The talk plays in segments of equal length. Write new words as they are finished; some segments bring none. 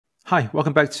Hi,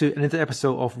 welcome back to another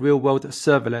episode of Real-World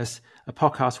Serverless, a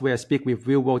podcast where I speak with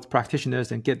real-world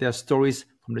practitioners and get their stories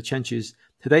from the trenches.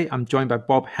 Today, I'm joined by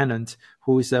Bob Hannent,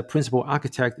 who is a principal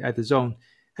architect at DAZN.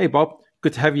 Hey, Bob,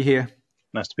 good to have you here.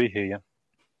 Nice to be here, yeah.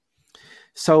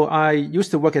 So I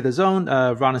used to work at DAZN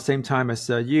around the same time as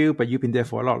you, but you've been there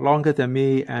for a lot longer than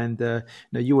me. And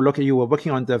you were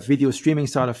working on the video streaming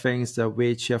side of things,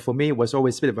 which for me was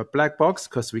always a bit of a black box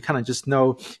because we kind of just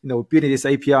know, building these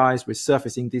APIs, we're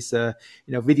surfacing these,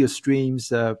 video streams,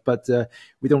 but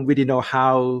we don't really know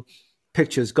how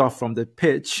pictures got from the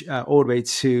pitch all the way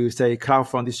to, say,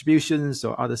 CloudFront distributions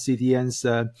or other CDNs.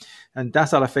 And that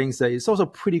sort of things. It's also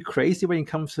pretty crazy when it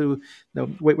comes to,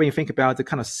 when you think about the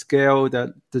kind of scale that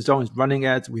DAZN is running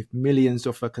at with millions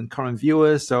of concurrent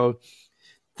viewers. So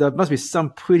there must be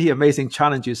some pretty amazing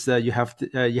challenges that you have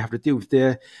to deal with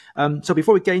there. So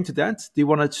before we get into that, do you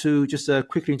want to just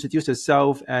quickly introduce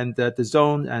yourself and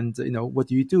DAZN and, what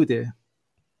do you do there?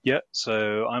 Yeah,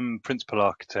 so I'm principal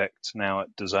architect now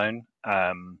at DAZN.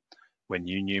 When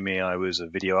you knew me, I was a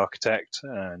video architect,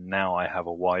 and now I have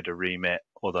a wider remit,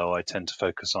 although I tend to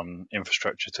focus on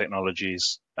infrastructure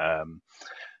technologies,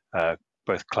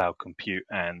 both cloud compute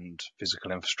and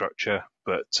physical infrastructure,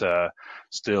 but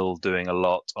still doing a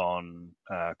lot on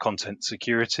content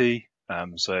security,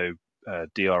 so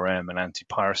DRM and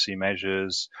anti-piracy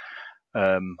measures.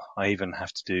 I even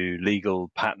have to do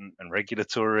legal, patent, and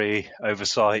regulatory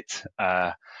oversight,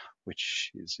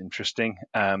 which is interesting,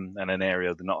 and an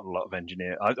area that not a lot of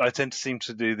engineers. I tend to seem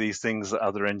to do these things that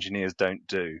other engineers don't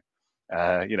do.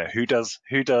 Who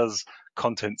does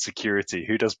content security?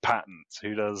 Who does patents?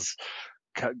 Who does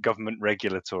government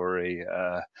regulatory?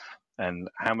 And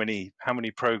how many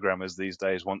programmers these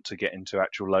days want to get into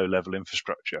actual low-level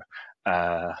infrastructure?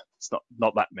 It's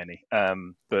not that many,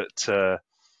 but.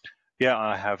 Yeah,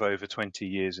 I have over 20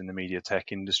 years in the media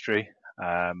tech industry.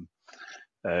 Been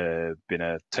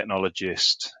a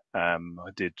technologist. I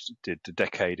did a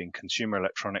decade in consumer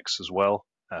electronics as well,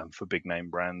 for big name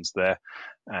brands there,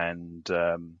 and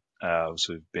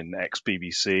also been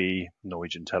ex-BBC,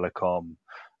 Norwegian Telecom,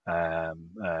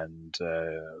 and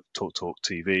Talk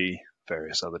TV,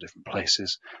 various other different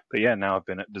places. But yeah, now I've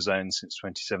been at DAZN since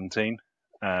 2017.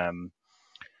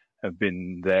 I've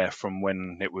been there from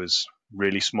when it was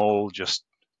really small, just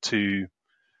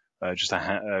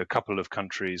a couple of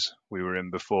countries we were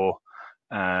in before,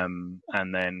 and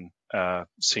then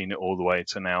seen it all the way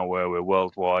to now where we're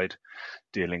worldwide,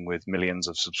 dealing with millions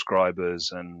of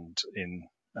subscribers and in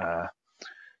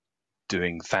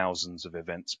doing thousands of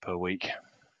events per week.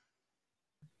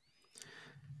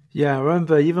 Yeah, I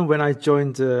remember even when I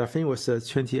joined, I think it was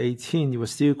 2018, it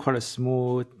was still quite a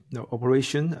small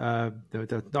operation. There were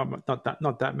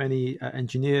not that many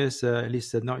engineers, at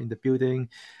least not in the building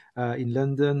in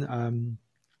London.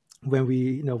 When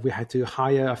we had to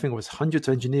hire, I think it was hundreds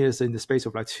of engineers in the space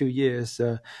of like 2 years.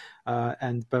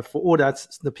 But for all that,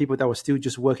 the people that were still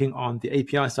just working on the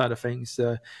API side of things,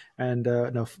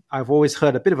 I've always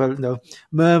heard a bit of a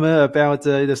murmur about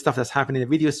the stuff that's happening in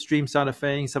the video stream side of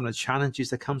things, some of the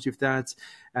challenges that comes with that.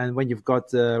 And when you've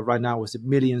got right now with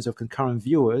millions of concurrent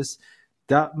viewers,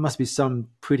 that must be some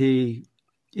pretty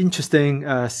interesting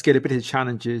scalability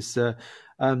challenges.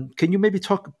 Can you maybe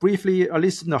talk briefly, at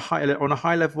least on a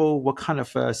high level, what kind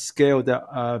of scale that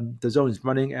DAZN is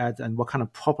running at, and what kind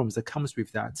of problems that comes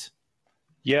with that?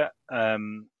 Yeah, I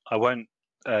won't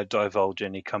divulge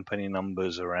any company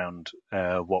numbers around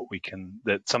what we can.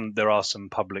 There are some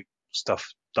public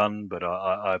stuff done, but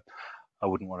I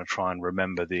wouldn't want to try and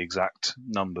remember the exact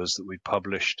numbers that we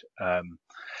published.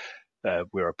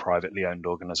 We're a privately owned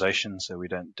organization, so we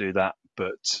don't do that,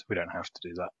 but we don't have to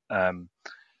do that.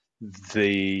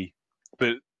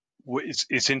 But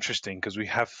it's interesting because we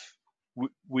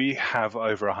have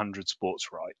over 100 sports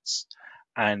rights,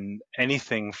 and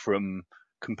anything from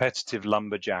competitive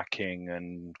lumberjacking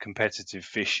and competitive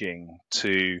fishing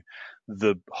to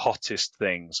the hottest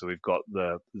thing. So we've got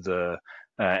the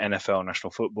NFL national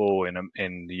football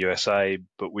in the USA,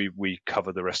 but we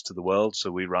cover the rest of the world. So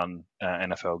we run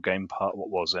NFL Game Pass, what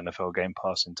was NFL Game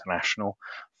Pass International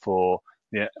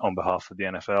on behalf of the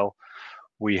NFL.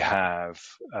 We have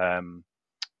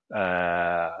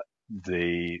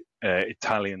the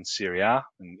Italian Serie A,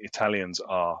 and Italians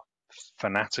are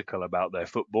fanatical about their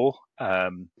football. We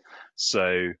have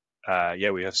Serie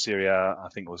A, I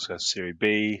think also Serie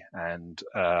B, and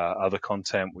other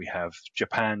content. We have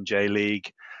Japan J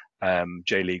League,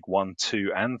 J League 1,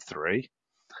 2, and 3.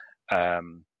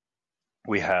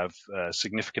 We have a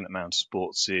significant amount of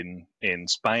sports in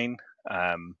Spain.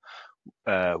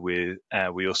 We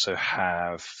also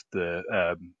have the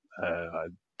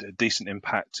a decent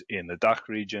impact in the DACH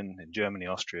region, in Germany,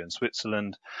 Austria, and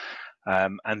Switzerland.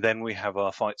 And then we have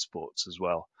our fight sports as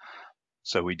well.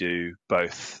 So we do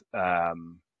both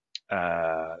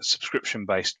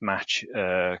subscription-based match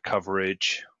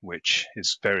coverage, which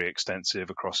is very extensive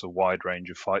across a wide range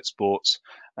of fight sports,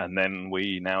 and then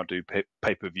we now do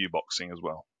pay-per-view boxing as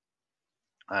well,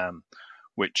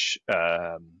 which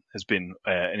has been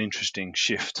an interesting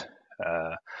shift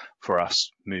for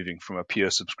us, moving from a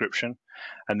pure subscription.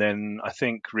 And then I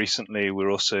think recently we're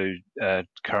also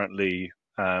currently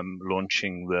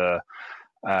launching the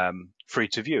free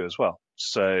to view as well.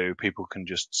 So people can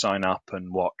just sign up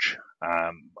and watch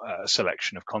a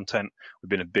selection of content.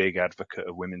 We've been a big advocate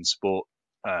of women's sport,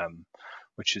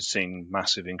 which has seen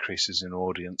massive increases in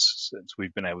audience since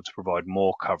we've been able to provide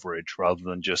more coverage rather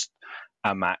than just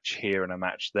a match here and a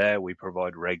match there. We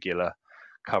provide regular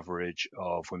coverage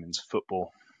of women's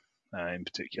football in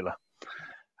particular.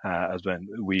 As when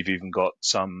we've even got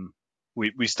some,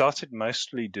 we started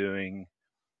mostly doing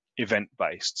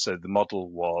event-based. So the model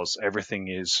was everything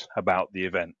is about the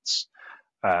events.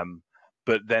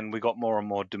 But then we got more and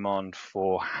more demand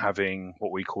for having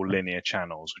what we call linear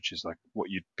channels, which is like what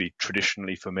you'd be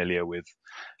traditionally familiar with.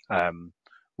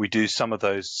 We do some of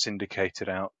those syndicated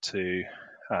out to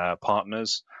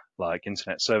partners like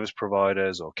internet service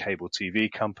providers or cable TV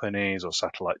companies or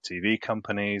satellite TV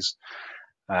companies.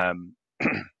 And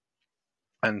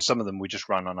some of them we just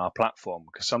run on our platform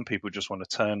because some people just want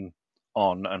to turn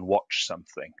on and watch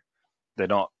something. They're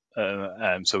not,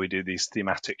 so we do these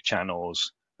thematic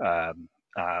channels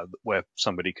where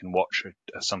somebody can watch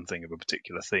something of a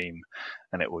particular theme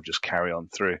and it will just carry on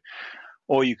through.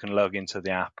 Or you can log into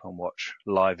the app and watch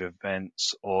live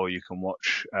events, or you can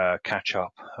watch catch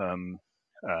up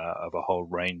of a whole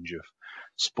range of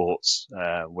sports,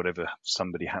 whatever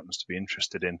somebody happens to be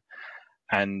interested in.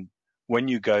 And when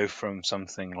you go from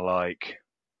something like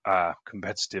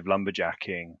competitive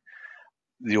lumberjacking,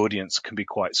 the audience can be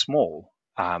quite small.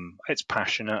 It's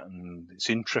passionate and it's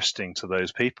interesting to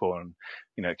those people, and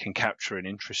it can capture an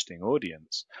interesting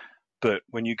audience. But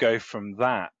when you go from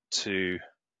that to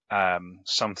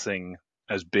something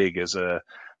as big as a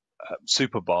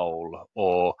Super Bowl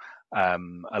or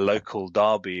a local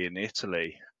derby in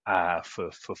Italy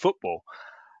for football,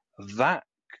 that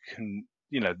can,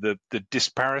 the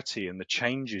disparity and the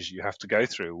changes you have to go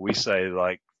through. We say,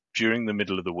 like, during the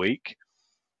middle of the week,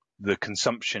 the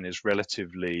consumption is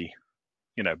relatively,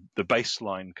 the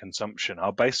baseline consumption,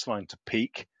 our baseline to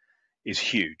peak is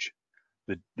huge.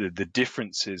 The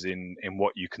differences in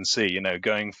what you can see,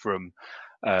 going from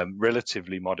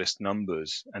relatively modest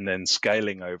numbers and then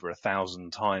scaling over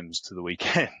 1,000 times to the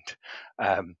weekend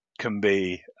can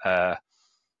be a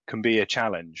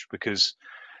challenge, because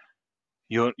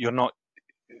you're not.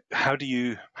 How do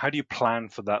you plan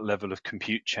for that level of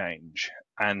compute change?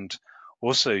 And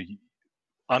also,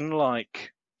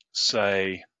 unlike,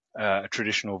 say, a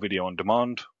traditional video on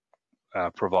demand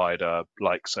provider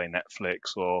like, say,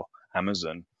 Netflix or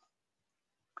Amazon,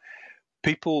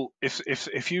 people,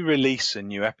 if you release a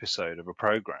new episode of a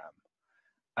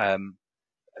program,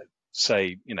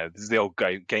 say, there's the old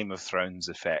Game of Thrones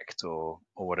effect or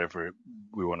whatever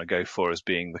we want to go for as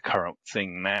being the current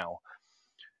thing now,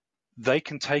 they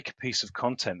can take a piece of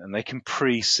content and they can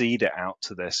pre-seed it out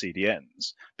to their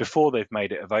CDNs before they've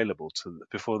made it available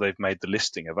before they've made the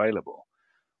listing available.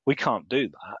 We can't do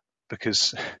that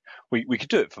because we could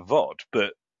do it for VOD,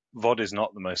 but VOD is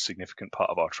not the most significant part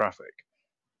of our traffic.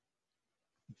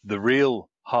 The real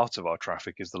heart of our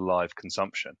traffic is the live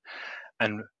consumption,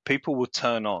 and people will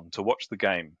turn on to watch the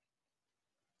game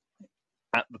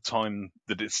at the time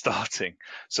that it's starting.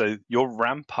 So your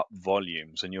ramp up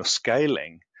volumes and your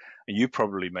scaling, and you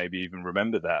probably maybe even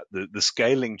remember that, the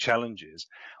scaling challenges,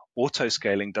 auto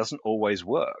scaling doesn't always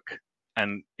work.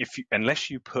 And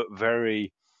unless you put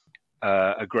very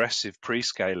aggressive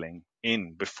pre-scaling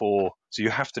in before, so you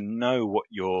have to know what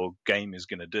your game is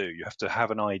going to do. You have to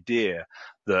have an idea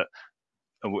that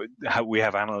we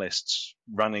have analysts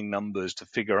running numbers to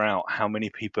figure out how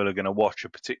many people are going to watch a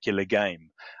particular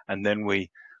game. And then we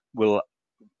will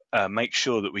make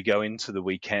sure that we go into the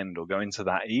weekend or go into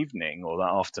that evening or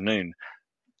that afternoon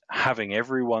having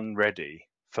everyone ready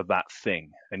for that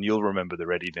thing. And you'll remember the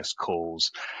readiness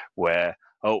calls where,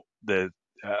 are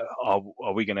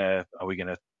we gonna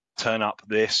turn up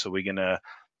this? Are we gonna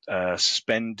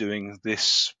spend doing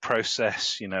this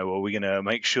process? Are we gonna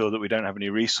make sure that we don't have any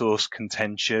resource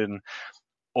contention?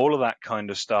 All of that kind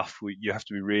of stuff you have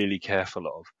to be really careful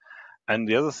of. And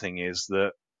the other thing is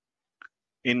that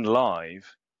in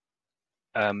live,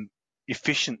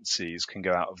 efficiencies can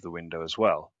go out of the window as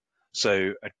well.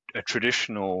 So a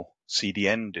traditional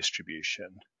CDN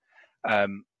distribution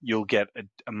you'll get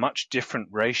a much different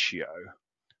ratio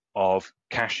of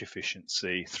cache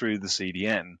efficiency through the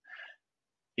CDN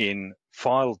in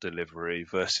file delivery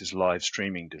versus live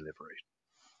streaming delivery.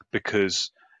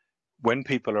 Because when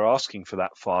people are asking for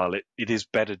that file, it is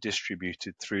better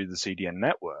distributed through the CDN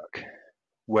network.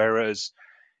 Whereas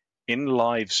in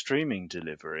live streaming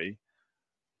delivery,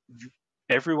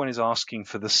 everyone is asking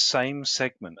for the same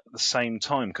segment at the same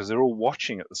time because they're all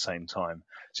watching at the same time.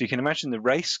 So you can imagine the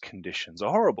race conditions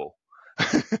are horrible.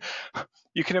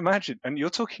 You can imagine, and you're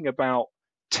talking about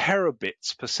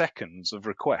terabits per second of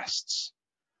requests.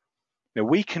 Now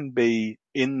we can be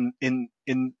in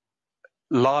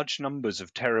large numbers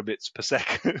of terabits per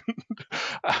second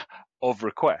of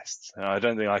requests. Now, I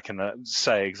don't think I can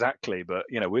say exactly, but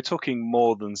we're talking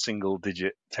more than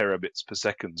single-digit terabits per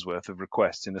second's worth of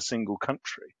requests in a single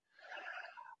country.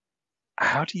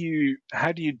 How do you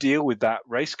deal with that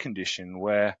race condition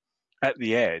where at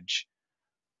the edge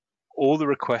all the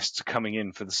requests are coming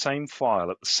in for the same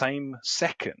file at the same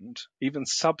second, even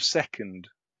sub-second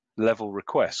level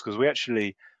requests, because we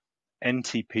actually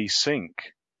NTP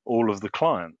sync all of the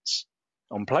clients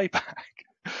on playback.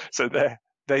 So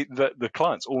the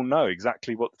clients all know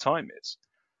exactly what the time is.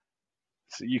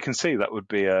 So you can see that would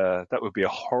be a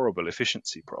horrible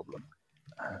efficiency problem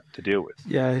to deal with.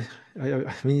 Yeah,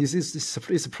 I mean, it's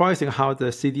surprising how the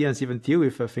CDNs even deal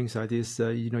with things like this.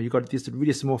 You got these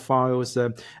really small files.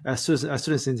 As soon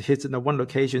as it hits one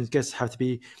location, it have to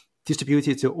be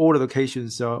distributed to all the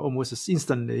locations almost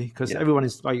instantly, because everyone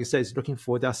is, like you said, is looking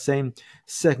for that same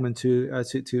segment to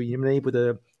enable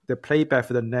the playback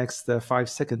for the next 5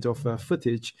 seconds of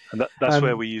footage. And that's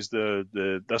where we use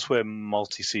that's where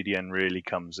multi-CDN really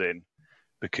comes in,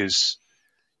 because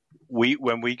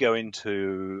when we go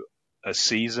into a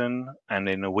season and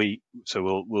in a week,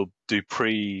 so we'll do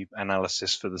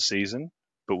pre-analysis for the season,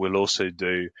 but we'll also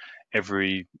do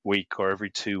every week or every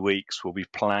 2 weeks, we'll be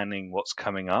planning what's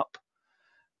coming up.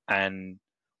 And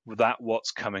that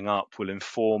what's coming up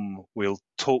we'll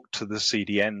talk to the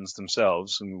CDNs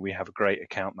themselves. And we have great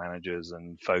account managers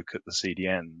and folk at the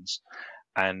CDNs.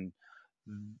 And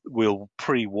we'll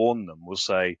pre-warn them. We'll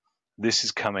say, this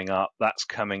is coming up, that's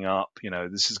coming up,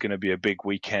 this is going to be a big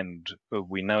weekend.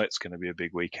 We know it's going to be a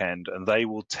big weekend. And they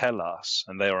will tell us,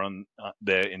 and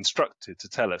they're instructed to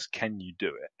tell us, can you do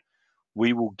it?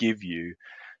 We will give you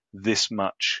this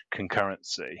much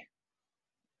concurrency.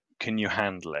 Can you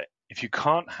handle it? If you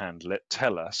can't handle it,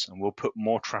 tell us, and we'll put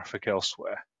more traffic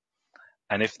elsewhere.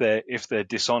 And if they're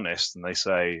dishonest and they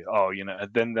say,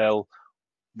 then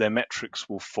their metrics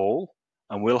will fall,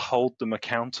 and we'll hold them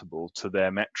accountable to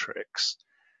their metrics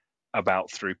about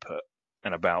throughput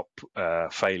and about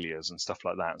failures and stuff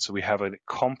like that. And so we have a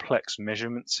complex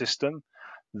measurement system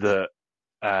that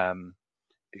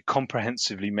it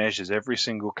comprehensively measures every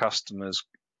single customer's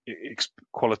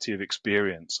quality of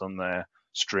experience on their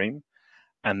stream,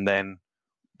 and then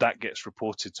that gets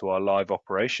reported to our live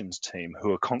operations team,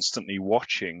 who are constantly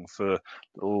watching for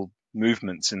little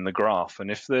movements in the graph.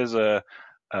 And if there's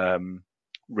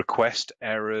request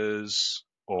errors,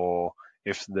 or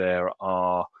if the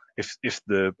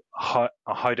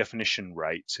high definition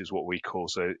rate is what we call,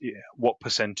 so what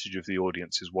percentage of the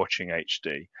audience is watching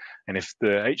HD, and if the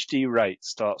HD rate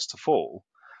starts to fall,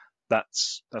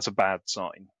 that's a bad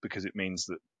sign, because it means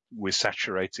that we're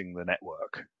saturating the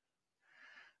network.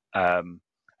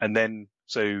 And then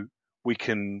so we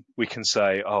can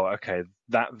say, okay,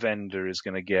 that vendor is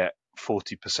going to get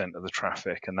 40% of the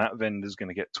traffic, and that vendor is going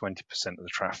to get 20% of the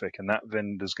traffic, and that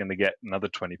vendor is going to get another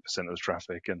 20% of the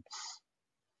traffic, and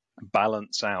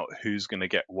balance out who's going to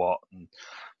get what, and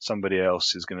somebody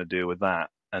else is going to deal with that.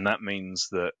 And that means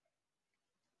that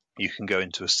you can go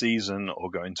into a season or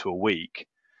go into a week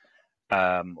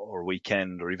or a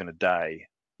weekend or even a day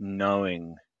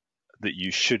knowing that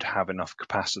you should have enough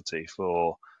capacity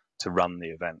to run the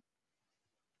event.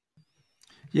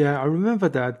 Yeah, I remember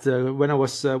that when I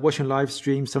was watching live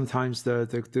streams, sometimes the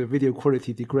video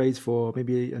quality degrades for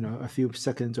maybe a few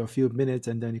seconds or a few minutes,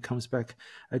 and then it comes back.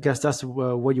 I guess that's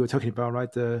what you were talking about,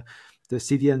 right? The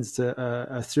CDN's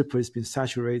throughput has been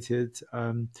saturated.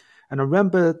 And I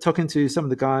remember talking to some of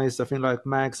the guys, I think like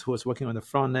Max, who was working on the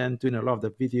front end, doing a lot of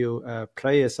the video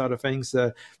player side of things.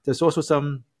 There's also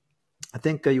some, I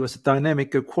think it was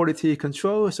dynamic quality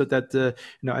control, so that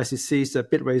as it sees the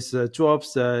bit rates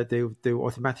drops, they will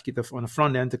automatically, on the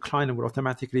front end, the client will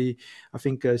automatically, I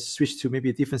think, switch to maybe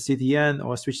a different CDN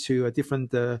or switch to a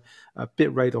different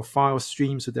bit rate or file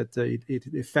stream, so that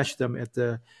it fetch them at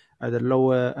the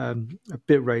lower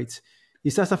bit rate.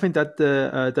 Is that something that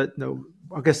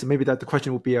I guess maybe that the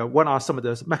question would be, what are some of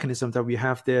the mechanisms that we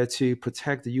have there to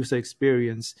protect the user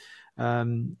experience?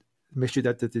 make sure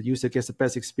that the user gets the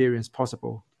best experience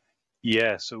possible?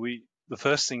 Yeah, so the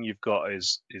first thing you've got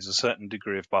is a certain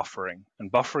degree of buffering,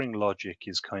 and buffering logic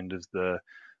is kind of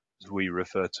as we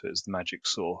refer to it as the magic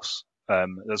sauce.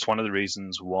 That's one of the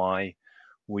reasons why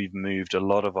we've moved a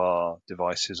lot of our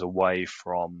devices away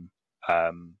from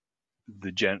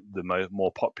the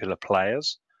more popular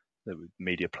players, the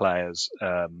media players,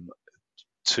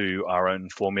 to our own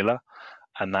formula.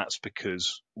 And that's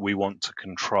because we want to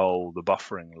control the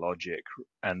buffering logic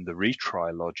and the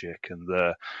retry logic and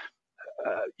the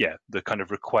kind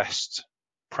of request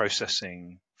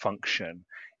processing function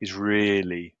is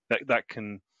really that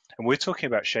can, and we're talking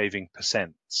about shaving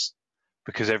percents,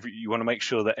 because you want to make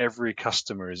sure that every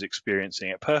customer is experiencing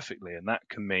it perfectly, and that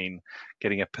can mean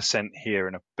getting a percent here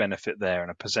and a benefit there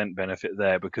and a percent benefit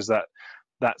there, because that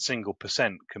single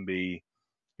percent can be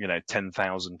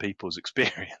 10,000 people's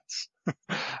experience.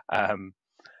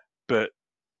 But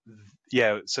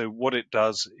yeah, so what it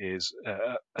does is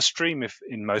a stream, if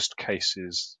in most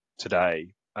cases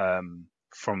today,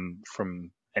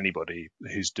 from anybody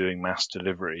who's doing mass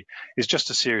delivery, is just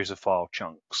a series of file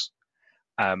chunks.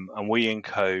 And we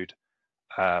encode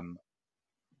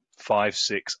 5,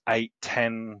 6, 8,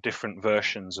 10 different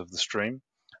versions of the stream,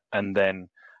 and then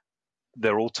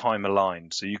they're all time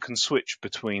aligned, so you can switch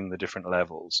between the different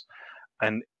levels.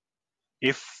 And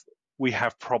if we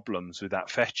have problems with that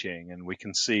fetching and we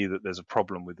can see that there's a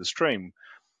problem with the stream,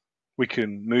 we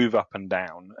can move up and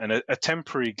down. And a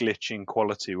temporary glitch in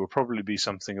quality will probably be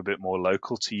something a bit more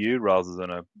local to you rather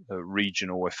than a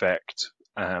regional effect.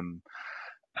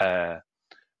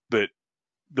 But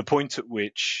the point at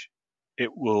which it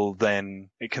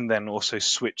can then also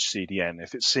switch CDN.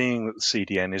 If it's seeing that the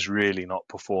CDN is really not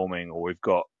performing, or we've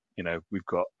got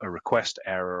a request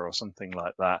error or something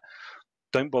like that,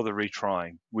 don't bother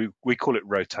retrying. We call it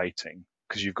rotating,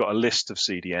 because you've got a list of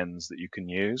CDNs that you can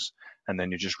use, and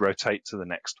then you just rotate to the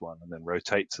next one, and then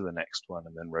rotate to the next one,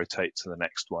 and then rotate to the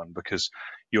next one, because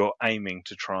you're aiming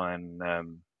to try and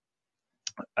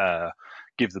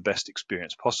give the best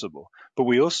experience possible. But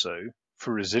we also,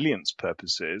 for resilience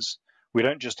purposes, we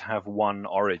don't just have one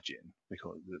origin, we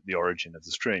call it the origin of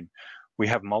the stream. We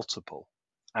have multiple,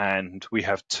 and we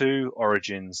have 2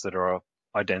 origins that are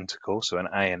identical, so an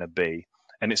A and a B,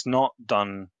 and it's done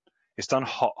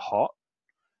hot,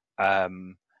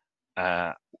 and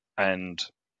that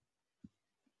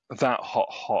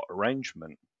hot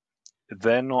arrangement,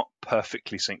 they're not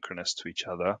perfectly synchronous to each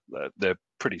other. They're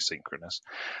pretty synchronous,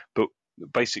 but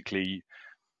basically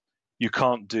you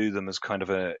can't do them as kind of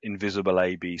an invisible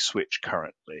A/B switch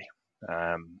currently.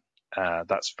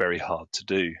 That's very hard to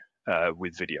do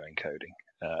with video encoding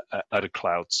at a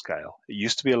cloud scale. It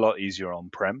used to be a lot easier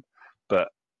on-prem,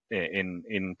 but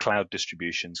in cloud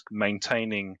distributions,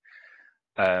 maintaining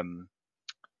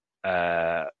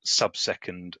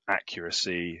sub-second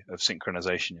accuracy of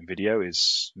synchronization in video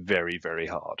is very, very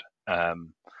hard.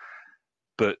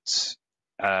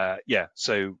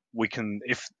 So we can,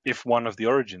 if one of the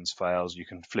origins fails, you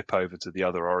can flip over to the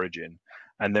other origin,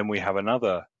 and then we have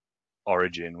another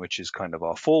origin, which is kind of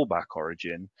our fallback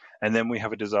origin, and then we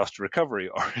have a disaster recovery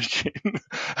origin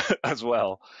as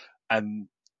well. And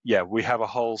yeah, we have a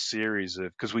whole series of,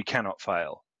 because we cannot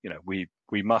fail. We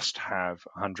must have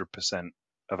 100%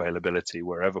 availability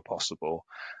wherever possible.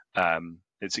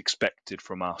 It's expected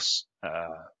from us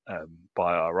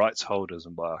by our rights holders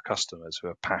and by our customers who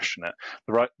are passionate.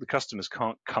 The customers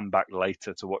can't come back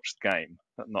later to watch the game,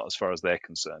 not as far as they're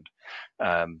concerned.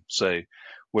 So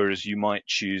whereas you might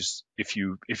choose, if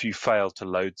you fail to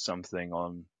load something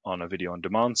on a video on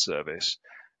demand service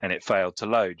and it failed to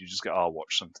load, you just go, I'll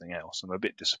watch something else. I'm a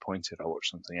bit disappointed, I'll watch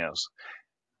something else.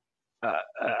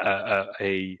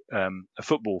 A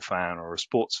football fan or a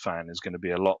sports fan is going to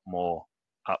be a lot more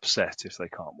upset if they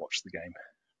can't watch the game.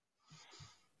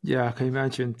 Yeah, I can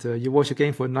imagine. You watch a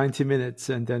game for 90 minutes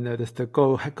and then the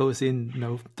goal goes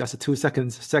in, that's a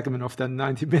 2-second segment of that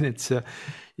 90 minutes.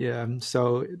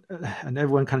 So, and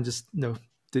everyone kind of just,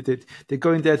 they're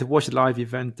going there to watch a live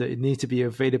event. It needs to be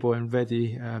available and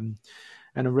ready. And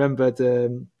I remember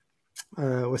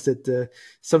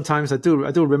sometimes I do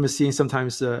remember seeing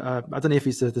sometimes, I don't know if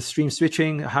it's the stream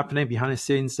switching happening behind the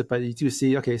scenes, but you do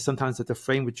see, okay, sometimes the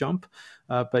frame would jump,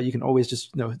 but you can always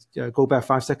just, go back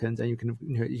 5 seconds and you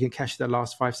can catch the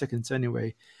last 5 seconds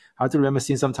anyway. I do remember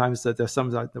seeing sometimes that there's some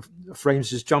the frames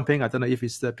just jumping. I don't know if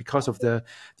it's because of the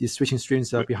switching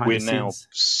streams behind the scenes. We're now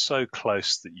so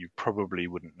close that you probably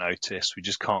wouldn't notice. We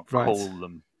just can't call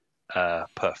them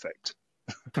perfect.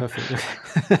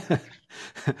 Perfect.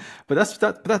 But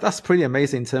that's pretty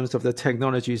amazing in terms of the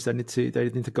technologies that need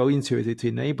to go into it to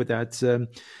enable that.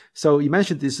 So you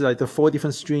mentioned this like the 4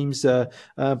 different streams, but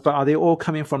are they all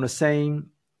coming from the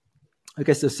same? I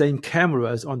guess the same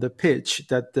cameras on the pitch.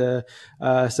 So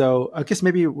I guess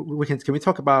maybe can we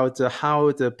talk about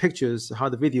how the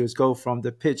videos go from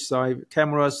the pitch side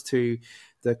cameras to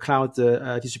the cloud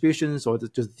distributions, or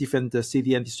just different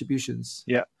CDN distributions?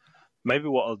 Yeah. Maybe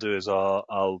what I'll do is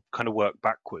I'll kind of work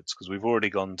backwards, because we've already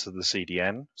gone to the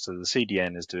CDN. So the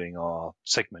CDN is doing our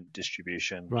segment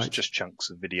distribution, which is just chunks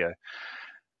of video.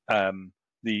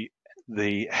 The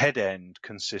head end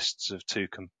consists of 3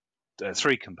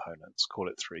 components. Call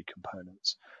it 3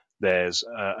 components. There's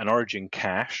an origin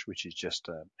cache, which is just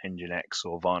a Nginx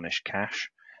or Varnish cache.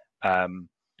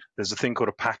 There's a thing called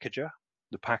a packager.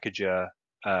 The packager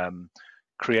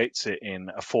creates it in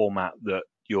a format that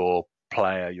your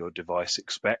device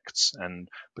expects, and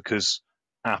because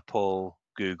Apple,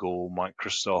 Google,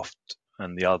 Microsoft,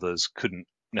 and the others couldn't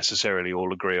necessarily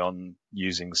all agree on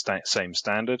using the same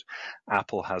standard,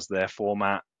 Apple has their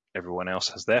format, everyone else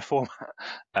has their format,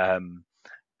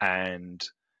 and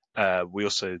we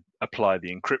also apply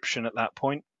the encryption at that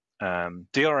point.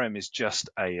 DRM is just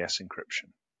AES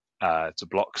encryption. It's a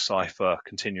block cipher,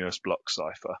 continuous block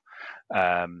cipher.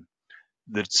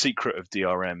 The secret of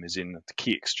DRM is in the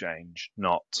key exchange,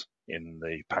 not in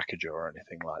the packager or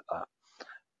anything like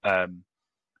that.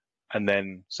 And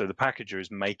then, so the packager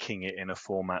is making it in a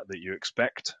format that you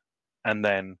expect, and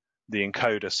then the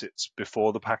encoder sits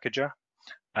before the packager,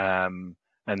 and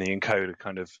the encoder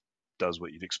kind of does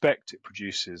what you'd expect. It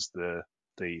produces the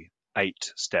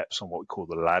 8 steps on what we call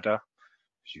the ladder.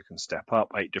 You can step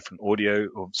up 8 different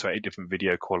 8 different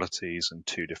video qualities and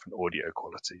 2 different audio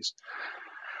qualities.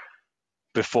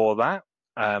 Before that,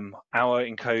 our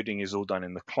encoding is all done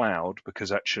in the cloud,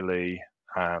 because actually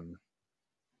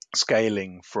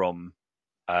scaling from,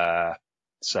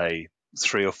 say,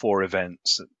 3 or 4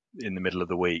 events in the middle of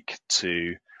the week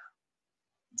to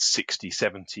 60,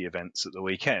 70 events at the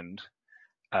weekend,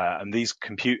 and these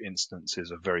compute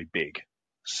instances are very big.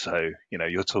 So,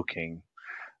 you're talking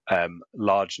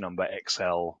large number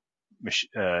XL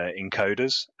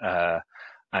encoders,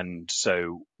 and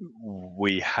so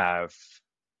we have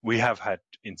had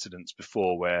incidents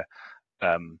before where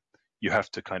you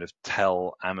have to kind of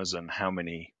tell Amazon how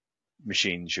many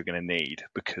machines you're going to need,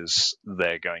 because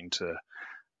they're going to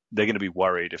be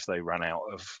worried if they run out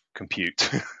of compute.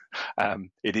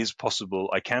 It is possible.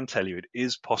 I can tell you, it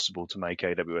is possible to make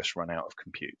AWS run out of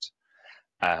compute,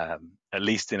 at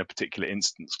least in a particular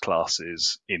instance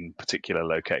classes in particular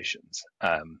locations.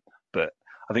 But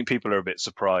I think people are a bit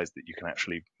surprised that you can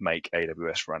actually make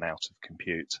AWS run out of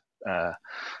compute.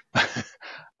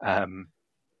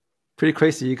 Pretty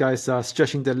crazy. You guys are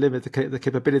stretching the limit, the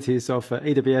capabilities of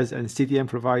AWS and CDN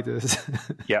providers.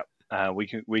 Yeah, we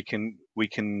can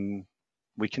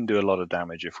do a lot of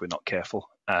damage if we're not careful.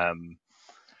 You've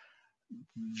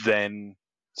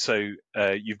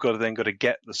got to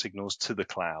get the signals to the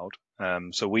cloud.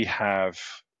 So we have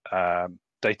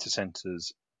data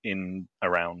centers in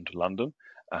around London.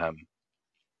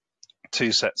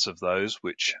 2 sets of those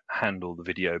which handle the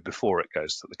video before it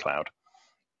goes to the cloud.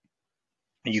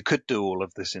 You could do all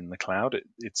of this in the cloud.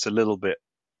 It's a little bit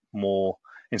more,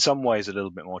 in some ways, a little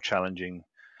bit more challenging.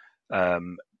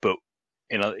 But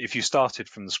if you started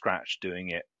from the scratch doing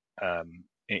it,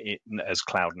 as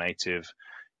cloud native,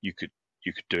 you could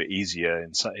do it easier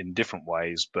in different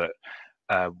ways. But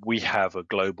we have a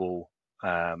global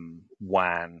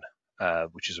WAN,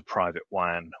 which is a private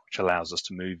WAN, which allows us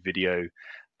to move video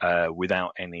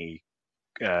without any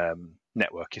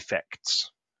network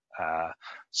effects.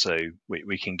 So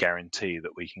we can guarantee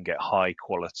that we can get high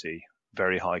quality,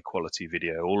 very high quality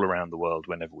video all around the world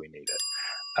whenever we need it.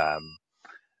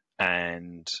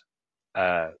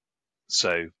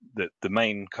 So the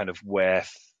main kind of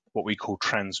what we call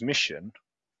transmission,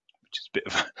 which is a bit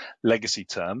of a legacy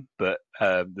term, but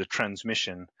the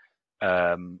transmission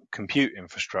compute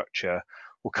infrastructure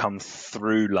will come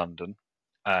through London.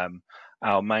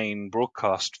 Our main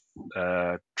broadcast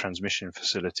transmission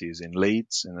facility is in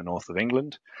Leeds in the north of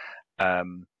England,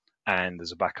 and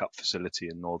there's a backup facility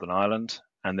in Northern Ireland.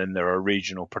 And then there are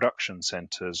regional production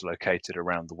centers located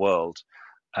around the world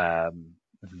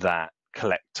that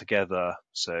collect together.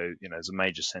 So, there's a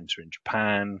major center in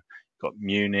Japan, you've got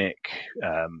Munich,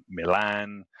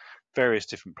 Milan, various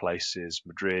different places,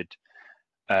 Madrid,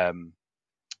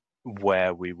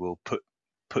 where we will put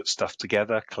stuff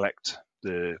together, collect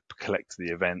the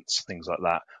events, things like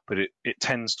that. But it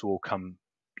tends to all come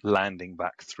landing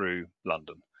back through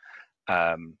London,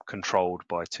 controlled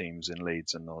by teams in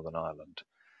Leeds and Northern Ireland.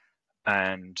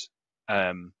 And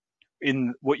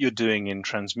in what you're doing in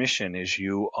transmission is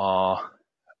you're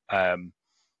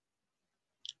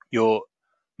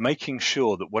making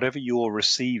sure that whatever you're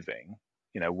receiving,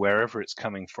 wherever it's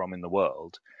coming from in the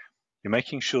world, you're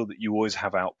making sure that you always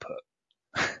have output.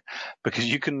 Because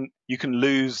you can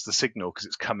lose the signal because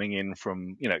it's coming in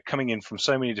from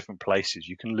so many different places.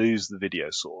 You can lose the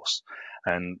video source,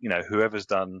 and whoever's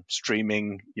done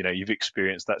streaming, you've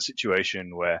experienced that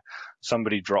situation where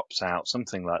somebody drops out,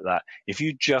 something like that. If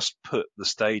you just put the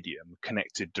stadium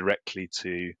connected directly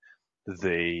to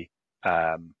the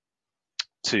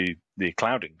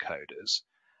cloud encoders,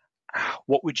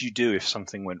 what would you do if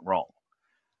something went wrong?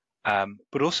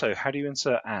 But also, how do you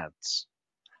insert ads?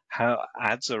 How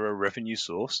ads are a revenue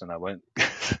source, and I won't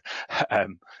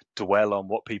dwell on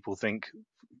what people think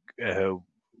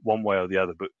one way or the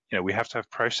other, but we have to have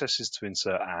processes to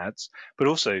insert ads, but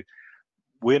also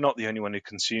we're not the only one who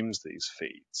consumes these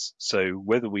feeds. So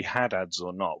whether we had ads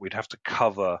or not, we'd have to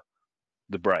cover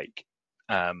the break.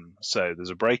 So there's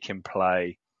a break in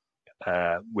play.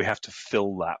 We have to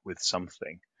fill that with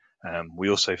something. We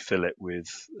also fill it with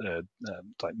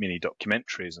like mini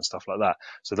documentaries and stuff like that.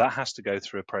 So that has to go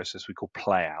through a process we call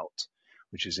play out,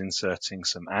 which is inserting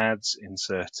some ads,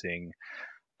 inserting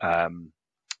other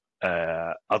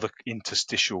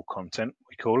interstitial content,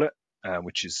 we call it,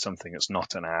 which is something that's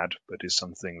not an ad, but is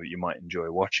something that you might enjoy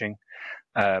watching.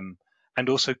 And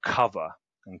also cover.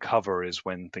 And cover is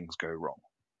when things go wrong,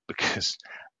 because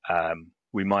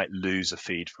we might lose a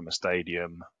feed from a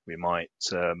stadium. We might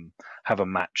have a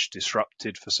match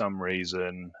disrupted for some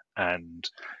reason. And,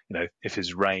 if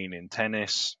it's rain in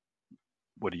tennis,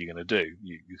 what are you going to do?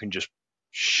 You can just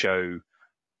show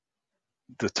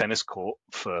the tennis court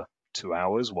for 2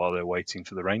 hours while they're waiting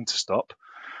for the rain to stop,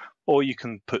 or you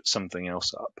can put something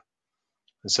else up.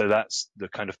 And so that's the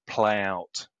kind of play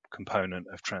out component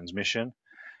of transmission.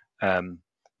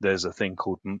 There's a thing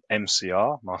called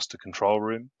MCR, Master Control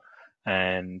Room.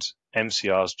 And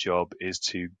MCR's job is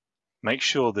to make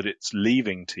sure that it's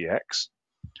leaving TX,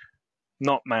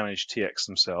 not manage TX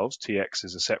themselves. TX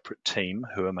is a separate team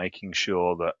who are making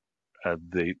sure that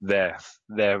their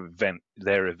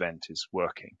event is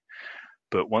working.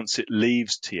 But once it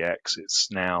leaves TX, it's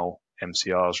now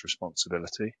MCR's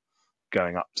responsibility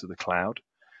going up to the cloud.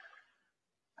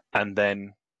 And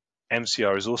then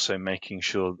MCR is also making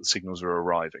sure that the signals are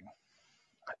arriving.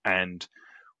 And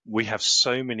we have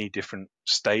so many different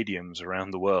stadiums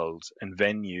around the world and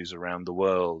venues around the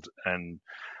world. And,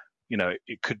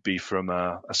 it could be from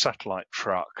a satellite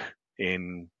truck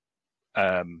in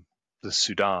the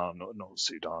Sudan, or not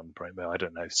Sudan, I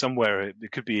don't know, somewhere.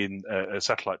 It could be in a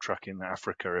satellite truck in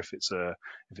Africa if it's the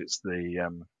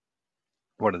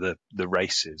one of the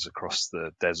races across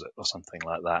the desert or something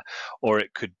like that. Or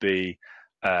it could be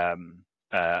a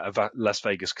Las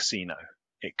Vegas casino.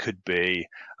 It could be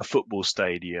a football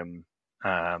stadium,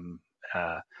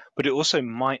 but it also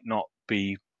might not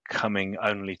be coming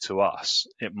only to us.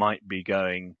 It might be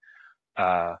going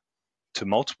to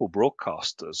multiple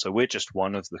broadcasters. So we're just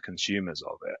one of the consumers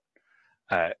of it.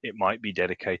 It might be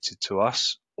dedicated to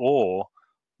us, or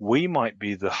we might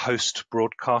be the host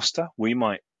broadcaster. We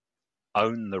might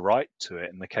own the right to it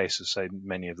in the case of, say,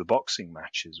 many of the boxing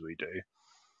matches we do.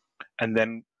 And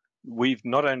then we've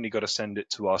not only got to send it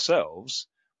to ourselves,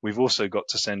 we've also got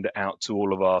to send it out to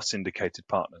all of our syndicated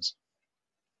partners.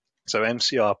 So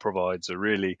MCR provides a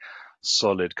really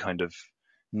solid kind of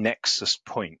nexus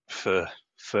point for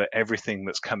everything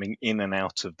that's coming in and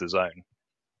out of the zone,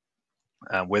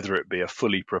 whether it be a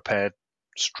fully prepared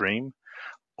stream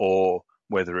or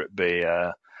whether it be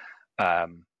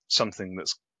something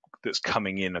that's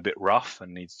coming in a bit rough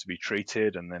and needs to be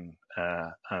treated and then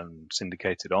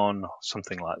syndicated on,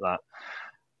 something like that.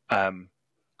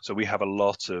 So we have a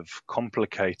lot of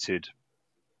complicated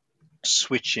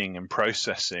switching and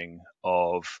processing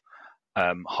of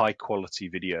high quality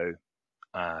video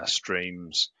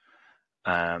streams.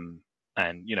 And,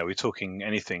 we're talking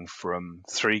anything from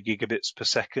 3 gigabits per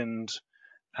second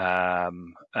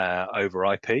over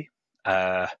IP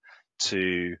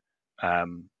to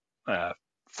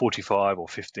 45 or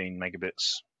 15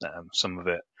 megabits, some of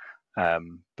it.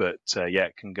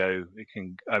 It can go,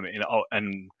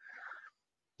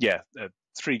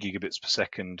 3 gigabits per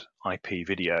second IP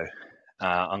video,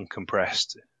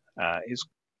 uncompressed, is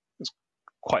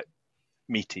quite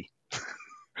meaty.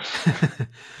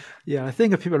 Yeah, I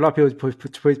think a lot of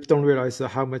people don't realize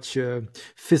how much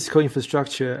physical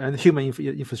infrastructure and human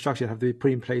infrastructure have to be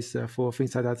put in place for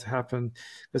things like that to happen.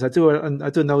 Because I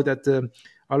do know that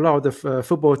a lot of the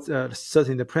football,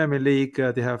 certainly in the Premier League,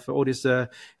 they have all these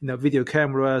video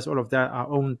cameras. All of that are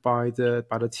owned by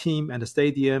the team and the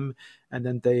stadium, and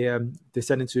then they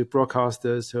send it to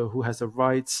broadcasters who has the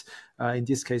rights. In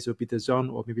this case, it would be the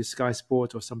DAZN or maybe Sky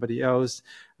Sport or somebody else.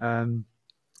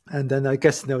 And then I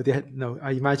guess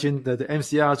I imagine that the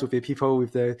MCRs would be people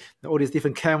with all these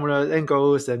different camera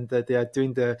angles, and that they are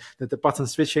doing the button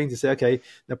switching to say, okay,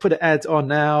 now put the ad on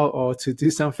now, or to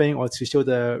do something, or to show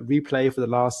the replay for the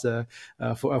last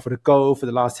for the goal for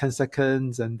the last 10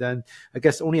 seconds, and then I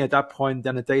guess only at that point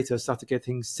then the data started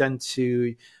getting sent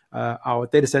to our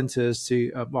data centers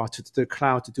to the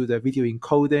cloud to do the video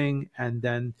encoding, and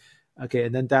then. Okay,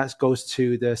 and then that goes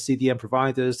to the CDN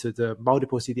providers, to the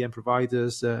multiple CDN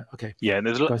providers. Okay. Yeah, and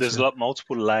there's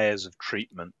multiple layers of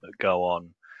treatment that go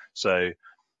on. So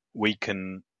we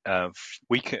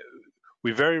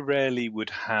very rarely would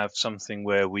have something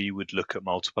where we would look at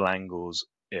multiple angles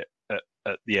at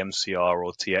the MCR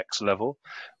or TX level.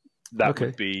 That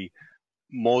would be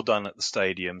more done at the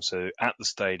stadium. So at the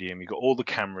stadium, you've got all the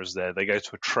cameras there. They go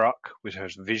to a truck which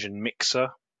has a vision mixer,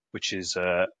 which is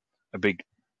a big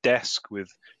desk with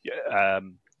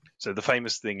so the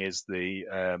famous thing is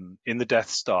in the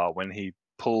Death Star, when he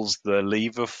pulls the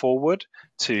lever forward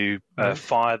to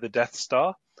fire the Death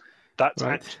Star, that's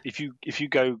if you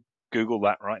go Google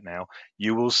that right now,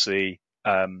 you will see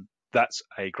that's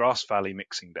a Grass Valley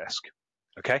mixing desk.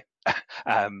 Okay.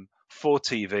 For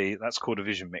TV, that's called a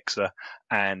vision mixer,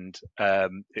 and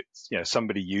it's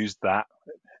somebody used that,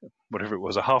 whatever it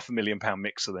was, a £500,000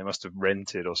 mixer they must have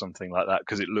rented or something like that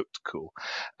because it looked cool.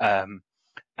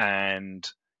 And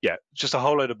yeah, just a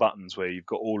whole load of buttons where you've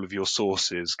got all of your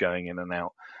sources going in and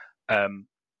out.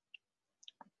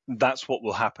 That's what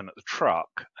will happen at the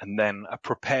truck, and then a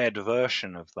prepared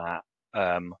version of that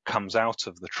comes out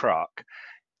of the truck,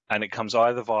 and it comes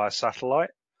either via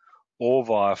satellite or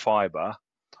via fiber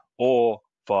or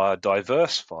via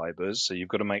diverse fibers. So you've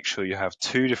got to make sure you have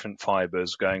two different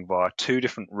fibers going via two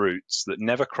different routes that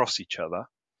never cross each other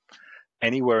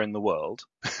anywhere in the world,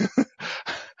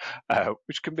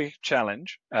 which can be a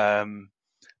challenge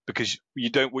because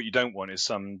what you don't want is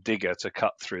some digger to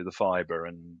cut through the fiber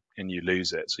and you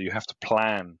lose it. So you have to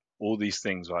plan all these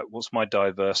things, like what's my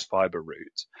diverse fiber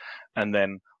route, and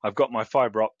then I've got my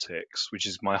fiber optics, which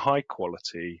is my high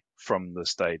quality from the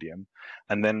stadium,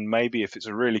 and then maybe if it's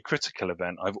a really critical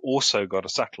event, I've also got a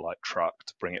satellite truck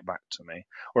to bring it back to me.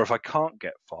 Or if I can't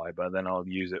get fiber, then I'll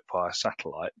use it via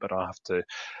satellite, but I'll have to.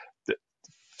 The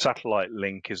satellite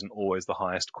link isn't always the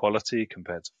highest quality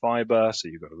compared to fiber, so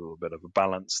you've got a little bit of a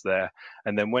balance there.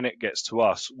 And then when it gets to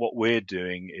us, what we're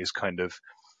doing is kind of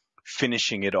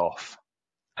finishing it off.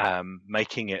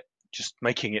 Making it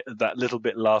that little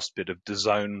bit last bit of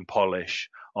DAZN polish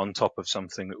on top of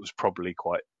something that was probably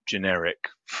quite generic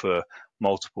for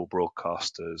multiple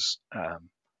broadcasters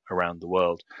around the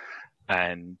world.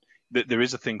 And there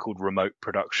is a thing called remote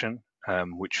production,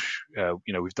 which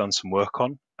we've done some work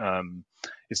on.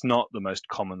 It's not the most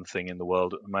common thing in the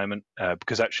world at the moment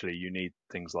because actually you need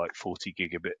things like 40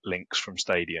 gigabit links from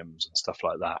stadiums and stuff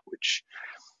like that, which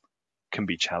can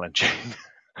be challenging.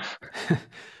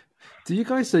 Do you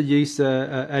guys use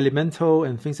Elemental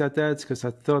and things like that? Because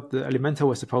I thought the Elemental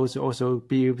was supposed to also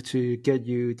be able to get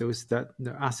you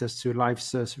access to live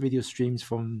video streams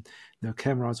from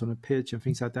cameras on the pitch and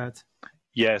things like that.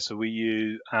 Yeah, so we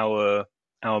use our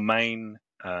main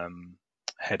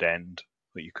head end,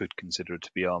 what you could consider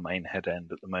to be our main head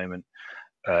end at the moment.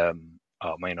 Our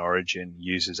main origin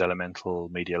uses Elemental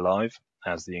Media Live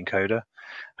as the encoder,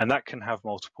 and that can have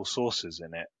multiple sources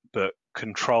in it, but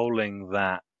controlling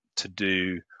that to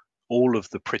do all of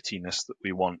the prettiness that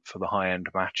we want for the high-end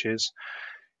matches,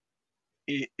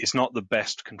 it's not the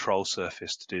best control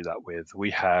surface to do that with.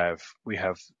 We have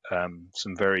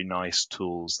some very nice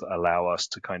tools that allow us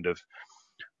to kind of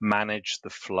manage the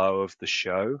flow of the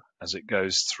show as it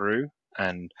goes through.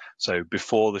 And so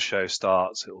before the show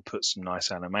starts, it will put some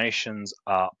nice animations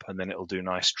up, and then it will do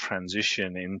nice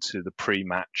transition into the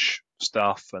pre-match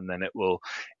stuff, and then it will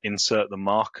insert the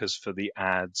markers for the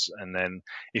ads. And then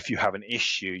if you have an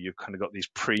issue, you've kind of got these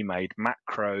pre-made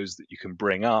macros that you can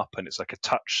bring up, and it's like a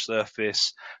touch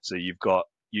surface. So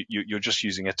you're just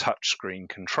using a touch screen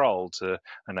control to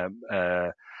kind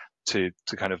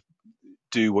of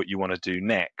do what you want to do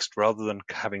next, rather than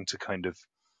having to kind of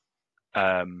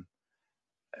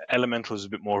Elemental is a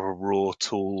bit more of a raw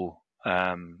tool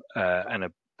and a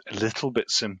little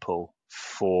bit simple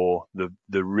for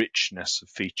the richness of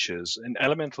features. And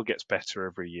Elemental gets better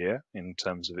every year in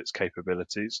terms of its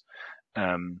capabilities,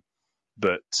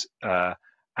 but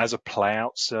as a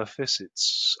playout surface,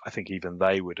 I think even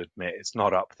they would admit it's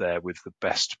not up there with the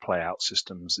best playout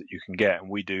systems that you can get. And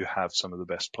we do have some of the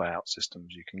best playout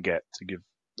systems you can get to give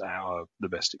the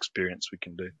best experience we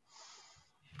can do.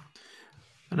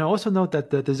 And I also know that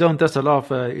the DAZN does a lot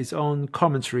of its own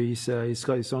commentaries. It's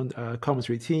got its own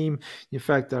commentary team. In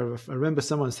fact, I remember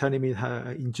someone was telling me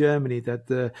in Germany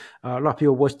that a lot of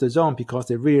people watch the DAZN because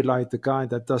they really like the guy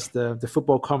that does the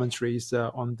football commentaries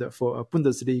for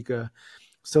Bundesliga.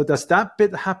 So does that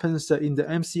bit happen in the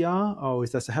MCR, or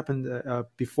does it happen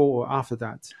before or after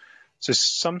that? So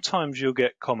sometimes you'll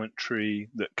get commentary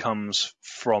that comes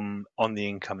from on the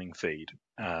incoming feed.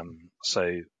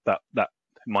 So that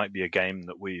might be a game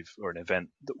that or an event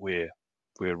that we're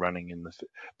running in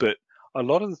but a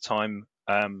lot of the time,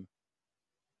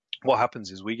 what happens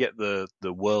is we get the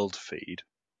world feed,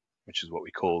 which is what we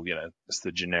call, it's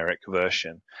the generic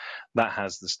version that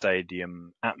has the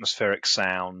stadium atmospheric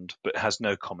sound, but has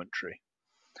no commentary.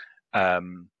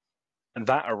 And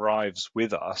that arrives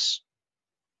with us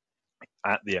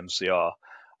at the MCR,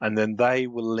 and then they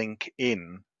will link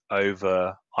in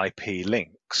over IP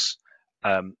links,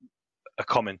 a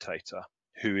commentator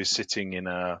who is sitting in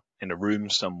a room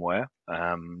somewhere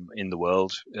in the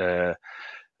world.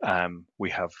 We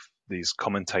have these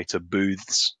commentator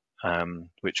booths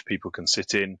which people can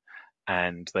sit in,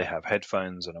 and they have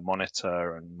headphones and a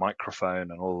monitor and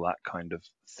microphone and all that kind of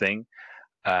thing.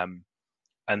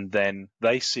 And then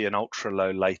they see an ultra low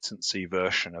latency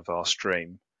version of our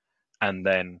stream, and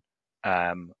then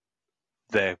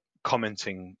they're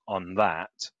commenting on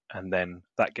that, and then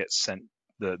that gets sent.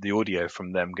 The audio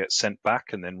from them gets sent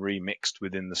back and then remixed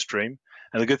within the stream.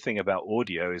 And the good thing about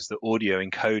audio is that audio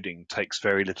encoding takes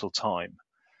very little time.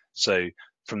 So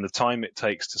from the time it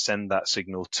takes to send that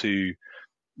signal to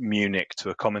Munich to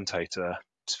a commentator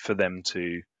for them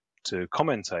to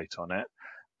commentate on it,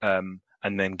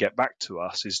 and then get back to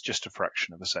us is just a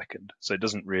fraction of a second. So it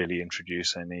doesn't really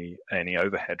introduce any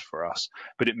overhead for us,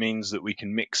 but it means that we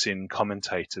can mix in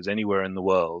commentators anywhere in the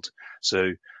world.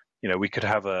 So we could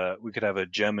have a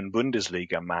German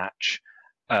Bundesliga match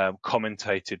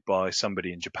commentated by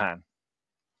somebody in Japan,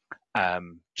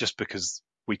 just because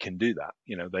we can do that.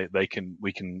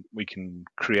 We can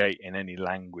create in any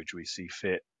language we see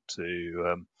fit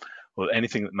to, or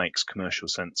anything that makes commercial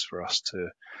sense for us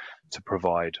to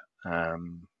provide a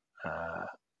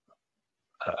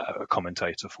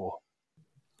commentator for.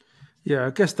 Yeah,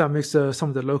 I guess that makes some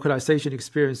of the localization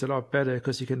experience a lot better,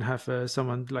 because you can have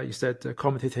someone, like you said,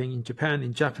 commentating in Japan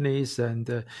in Japanese,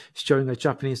 and showing a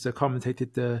Japanese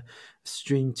commentated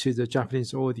stream to the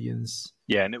Japanese audience.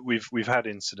 Yeah, and we've had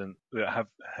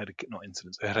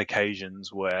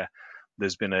occasions where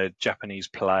there's been a Japanese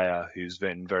player who's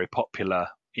been very popular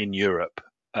in Europe.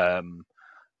 There's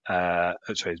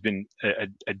been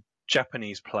a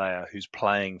Japanese player who's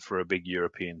playing for a big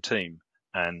European team,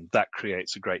 and that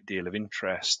creates a great deal of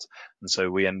interest. And so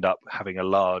we end up having a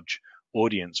large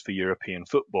audience for European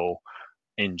football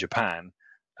in Japan.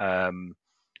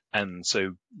 And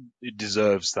so it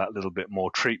deserves that little bit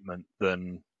more treatment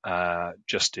than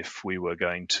just if we were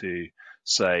going to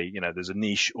say, there's a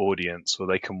niche audience, or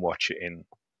they can watch it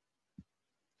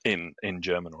in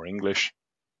German or English.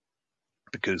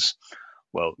 Because,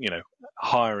 well,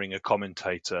 hiring a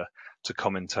commentator to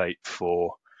commentate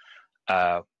for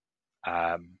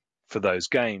those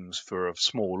games for a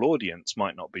small audience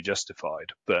might not be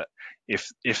justified. But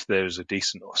if there's a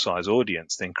decent size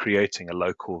audience, then creating a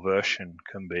local version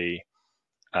can be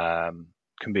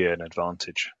an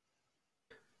advantage.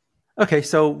 Okay,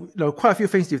 so quite a few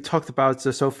things you've talked about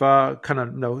so far. Kind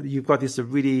of, you've got this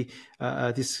really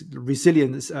this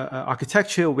resilient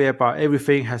architecture whereby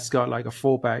everything has got like a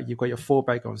fallback. You've got your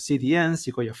fallback on CDNs.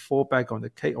 You've got your fallback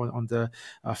on the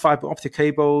fiber optic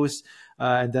cables,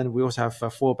 and then we also have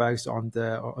fallbacks on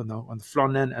the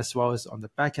front end as well as on the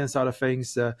back end side of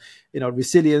things.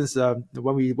 Resilience. When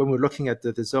we're looking at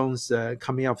the zones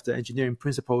coming up, the engineering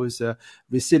principles,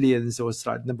 resilience was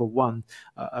like number one,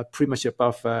 pretty much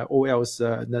above all else.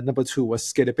 The number two was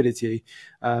scalability.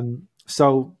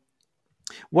 So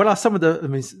what are some of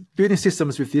the building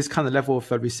systems with this kind of level of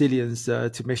resilience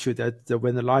to make sure that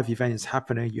when the live event is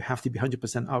happening, you have to be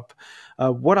 100% up?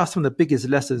 What are some of the biggest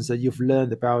lessons that you've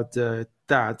learned about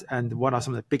that, and what are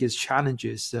some of the biggest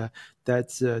challenges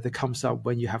that comes up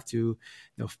when you have to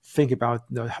think about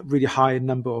really high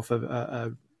number of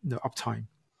uptime?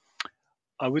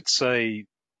 I would say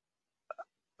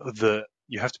that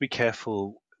you have to be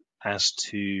careful as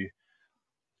to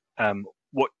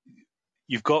what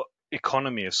you've got.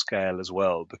 economy of scale as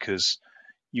well, because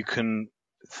you can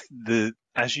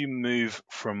as you move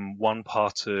from one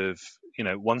part of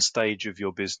one stage of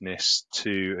your business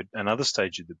to another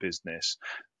stage of the business,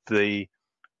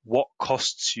 what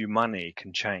costs you money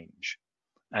can change,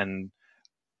 and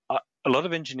a lot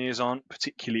of engineers aren't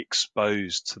particularly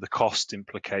exposed to the cost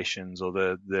implications or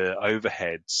the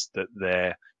overheads that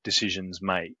their decisions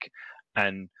make,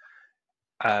 and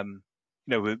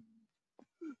we're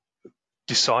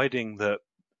deciding that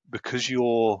because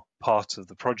your part of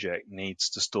the project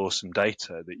needs to store some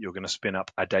data, that you're going to spin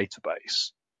up a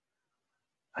database.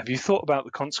 Have you thought about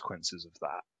the consequences of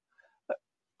that?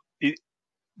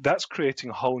 That's creating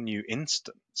a whole new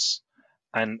instance,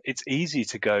 and it's easy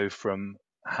to go from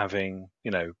having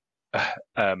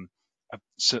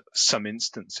some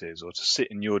instances or to sit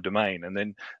in your domain, and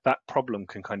then that problem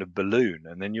can kind of balloon,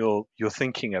 and then you're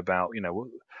thinking about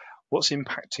what's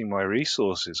impacting my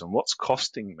resources and what's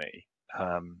costing me,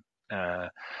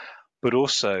 but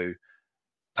also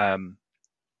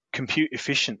compute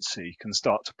efficiency can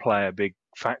start to play a big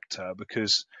factor,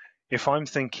 because if I'm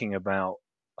thinking about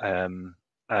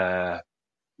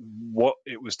what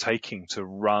it was taking to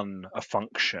run a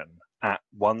function at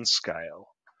one scale,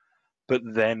 but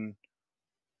then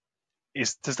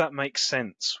does that make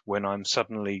sense when I'm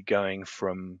suddenly going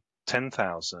from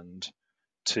 10,000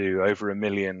 to over 1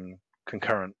 million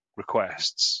concurrent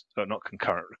requests, or not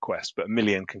concurrent requests, but 1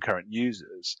 million concurrent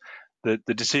users? The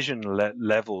decision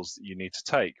levels that you need to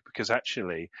take, because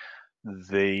actually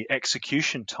the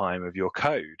execution time of your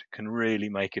code can really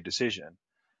make a decision.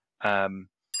 And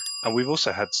we've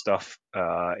also had stuff,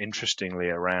 interestingly,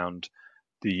 around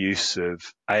the use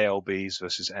of ALBs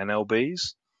versus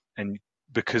NLBs, and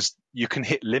because you can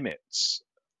hit limits,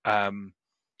 you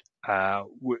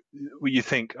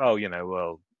think,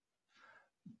 well,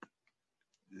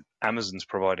 Amazon's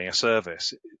providing a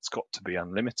service, it's got to be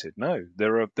unlimited. No,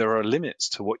 there are limits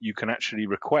to what you can actually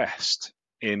request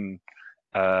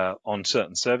on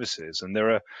certain services, and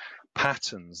there are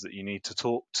patterns that you need to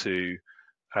talk to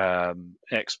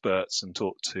experts and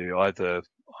talk to either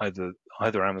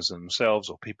Amazon themselves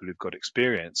or people who've got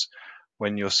experience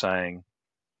when you're saying,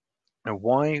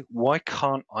 why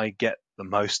can't I get the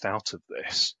most out of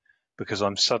this? Because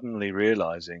I'm suddenly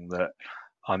realizing that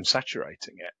I'm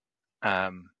saturating it.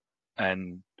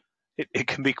 And it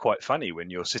can be quite funny when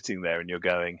you're sitting there and you're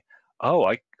going, oh,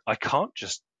 I can't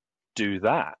just do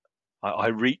that. I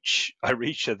reach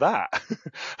at that.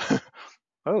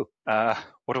 Oh,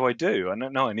 what do I do? I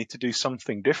don't know. I need to do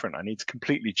something different. I need to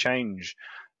completely change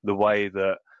the way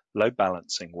that load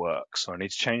balancing works, or I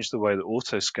need to change the way that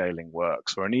auto scaling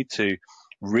works, or I need to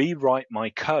rewrite my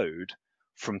code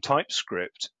from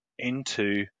TypeScript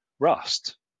into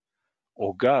Rust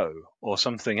or Go or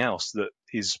something else that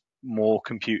is more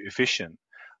compute efficient.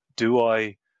 Do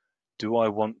I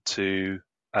want to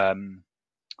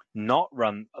not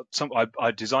run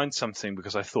I designed something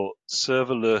because I thought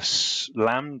serverless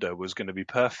Lambda was going to be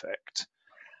perfect,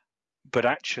 but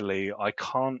actually I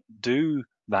can't do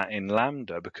that in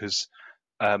Lambda because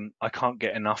I can't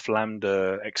get enough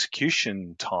Lambda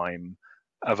execution time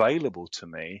available to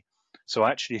me, so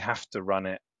I actually have to run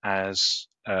it as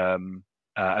a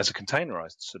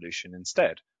containerized solution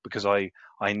instead, because I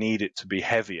need it to be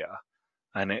heavier,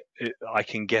 and I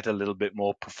can get a little bit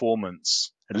more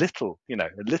performance, a little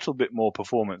bit more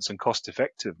performance and cost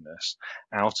effectiveness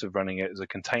out of running it as a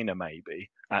container, maybe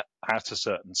at a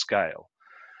certain scale.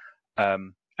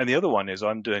 And the other one is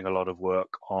I'm doing a lot of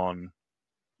work on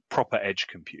proper edge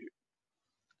compute,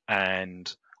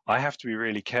 and I have to be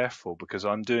really careful because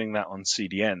I'm doing that on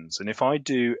CDNs. And if I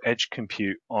do edge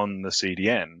compute on the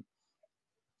CDN,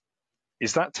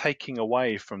 is that taking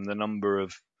away from the number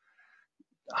of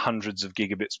hundreds of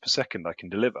gigabits per second I can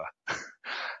deliver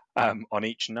on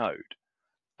each node?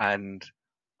 And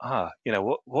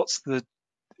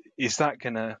is that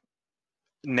going to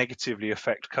negatively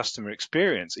affect customer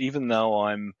experience, even though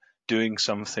I'm doing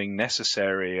something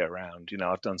necessary around,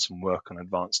 I've done some work on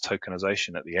advanced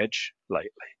tokenization at the edge lately,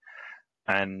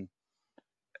 and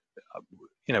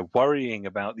worrying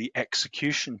about the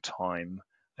execution time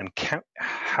and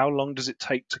how long does it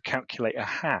take to calculate a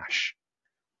hash?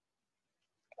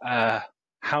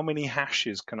 How many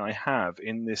hashes can I have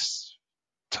in this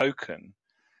token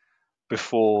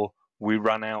before we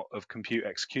run out of compute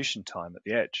execution time at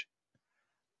the edge?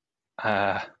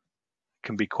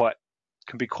 Can be quite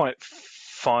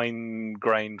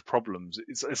fine-grained problems.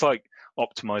 It's like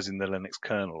optimizing the Linux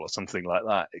kernel or something like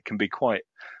that. It can be quite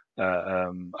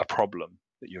a problem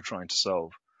that you're trying to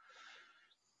solve.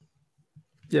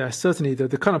 Yeah, certainly.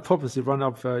 The kind of problems you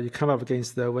come up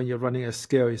against when you're running at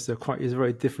scale is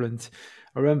very different.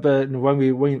 I remember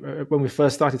when we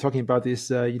first started talking about this,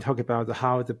 you talk about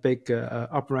how the big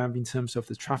up ramp in terms of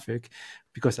the traffic,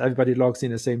 because everybody logs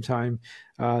in at the same time.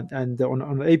 And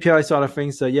on the API side of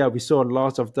things, yeah, we saw a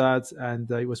lot of that, and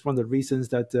it was one of the reasons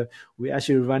that we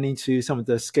actually ran into some of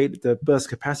the burst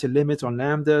capacity limits on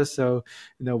Lambda. So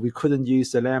we couldn't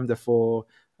use the Lambda for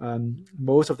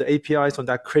most of the APIs on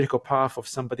that critical path of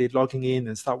somebody logging in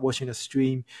and start watching a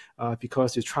stream,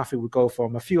 because the traffic would go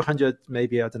from a few hundred,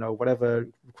 maybe, I don't know, whatever,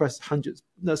 request hundreds,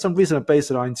 some reasonable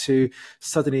baseline, to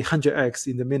suddenly 100x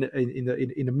in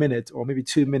a minute, or maybe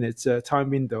 2 minutes time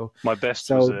window. My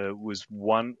best was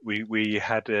one. We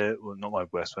had well, not my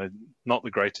best, not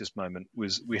the greatest moment.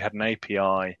 We had an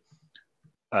API,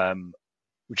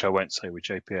 which I won't say which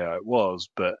API it was,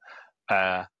 but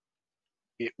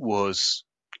it was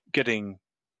getting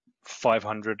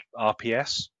 500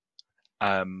 RPS,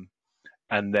 and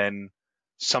then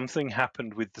something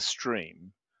happened with the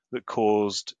stream that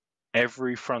caused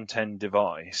every front end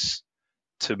device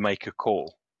to make a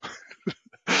call.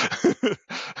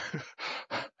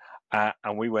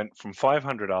 And we went from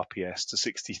 500 RPS to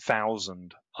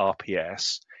 60,000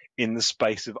 RPS in the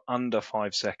space of under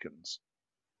 5 seconds.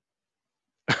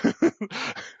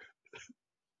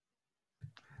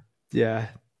 Yeah,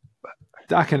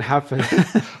 that can happen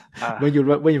when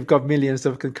you've got millions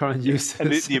of concurrent users.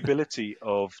 And the ability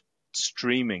of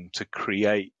streaming to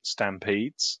create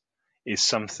stampedes is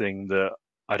something that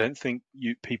I don't think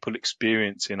people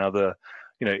experience in other,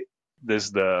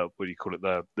 there's the, what do you call it,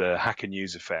 the hacker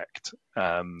news effect,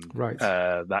 right?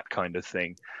 That kind of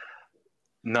thing.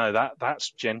 No,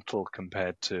 that's gentle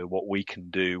compared to what we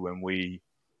can do when we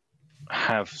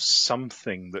have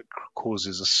something that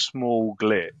causes a small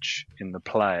glitch in the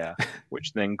player,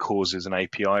 which then causes an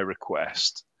API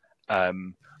request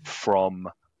from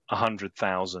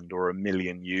 100,000 or 1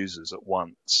 million users at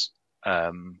once.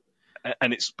 And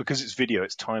it's because it's video,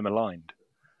 it's time aligned.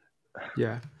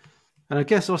 Yeah. And I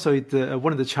guess also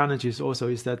one of the challenges also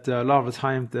is that a lot of the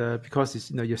time, because it's,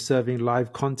 you're serving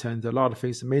live content, a lot of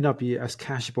things may not be as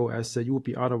cacheable as you would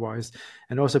be otherwise.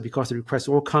 And also because the requests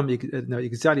all come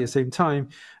exactly at the same time,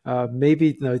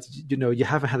 maybe you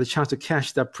haven't had a chance to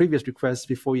cache that previous request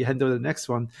before you handle the next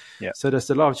one. Yeah. So there's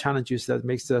a lot of challenges that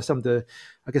makes some of the,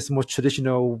 I guess, more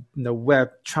traditional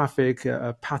web traffic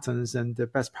patterns and the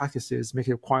best practices make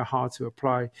it quite hard to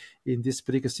apply in this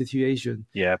particular situation.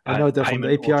 Yeah, I know that from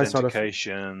the API side of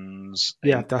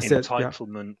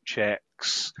entitlement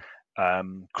checks,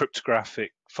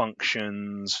 cryptographic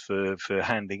functions for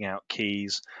handing out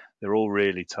keys, they're all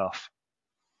really tough.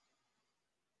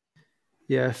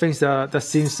 Yeah, things that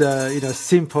seems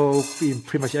simple in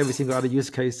pretty much every single other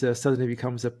use case suddenly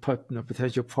becomes a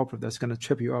potential problem that's going to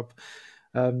trip you up.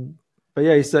 But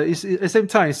yeah, it's at the same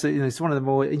time, it's one of the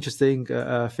more interesting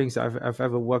things that I've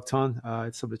ever worked on.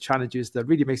 It's some of the challenges that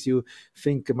really makes you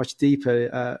think much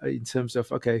deeper in terms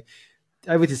of, okay,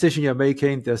 every decision you're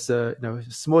making, there's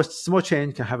small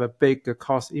change can have a big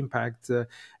cost impact,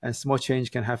 and small change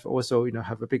can have also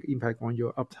have a big impact on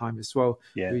your uptime as well.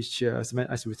 Yeah. Which, as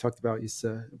we talked about, is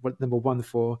number one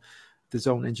for the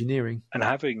zone engineering. And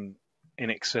having in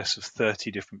excess of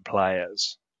 30 different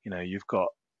players, you've got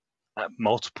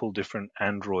multiple different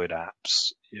Android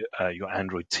apps, your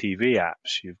Android TV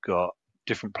apps, you've got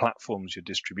different platforms you're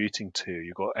distributing to,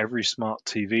 you've got every smart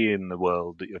TV in the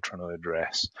world that you're trying to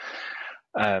address.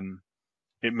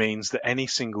 It means that any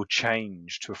single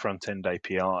change to a front-end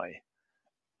API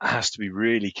has to be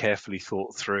really carefully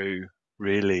thought through,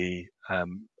 really,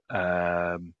 and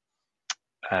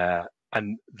the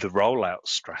rollout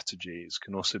strategies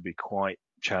can also be quite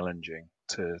challenging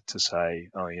to say,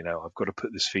 I've got to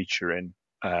put this feature in.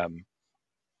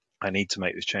 I need to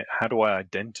make this change. How do I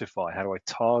identify? How do I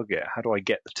target? How do I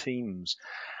get the teams?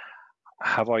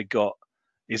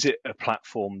 Is it a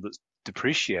platform that's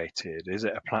depreciated? Is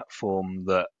it a platform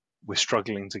that we're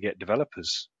struggling to get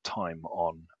developers time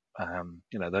on?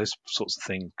 Those sorts of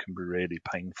things can be really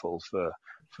painful for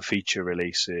feature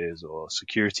releases or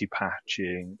security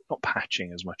patching, not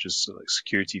patching as much as like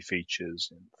security features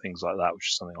and things like that, which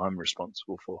is something I'm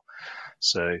responsible for.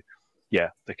 So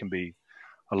yeah, there can be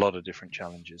a lot of different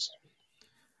challenges.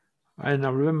 And I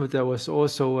remember there was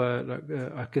also,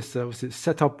 I guess there was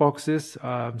set-top boxes.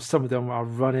 Some of them are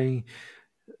running.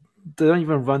 They don't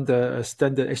even run the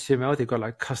standard HTML. They got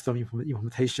like custom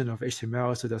implementation of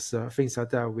HTML. So there's things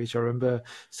like that, which I remember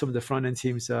some of the front-end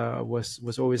teams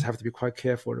was always have to be quite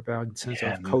careful about in terms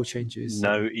of code changes.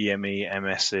 No EME,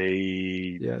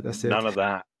 MSE, that's none of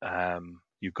that.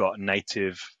 You've got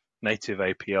native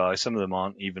API. Some of them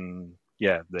aren't even,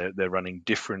 they're running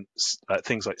different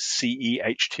things like CE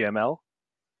HTML.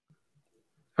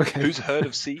 Okay. Who's heard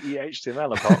of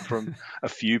CE-HTML apart from a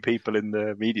few people in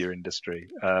the media industry?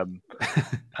 Yeah,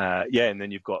 and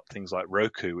then you've got things like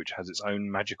Roku, which has its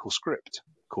own magical script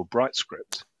called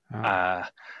BrightScript,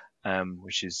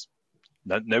 which is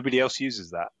nobody else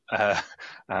uses that.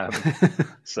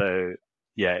 So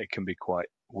yeah, it can be quite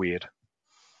weird.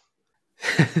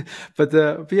 But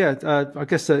yeah, I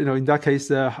guess in that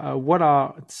case, what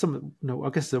are some? I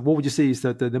guess what would you say is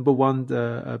the number one,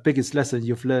 the biggest lesson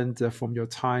you've learned from your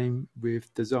time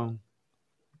with DAZN?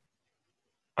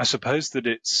 I suppose that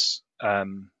it's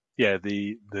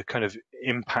the kind of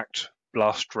impact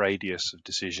blast radius of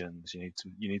decisions. You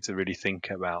need to really think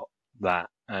about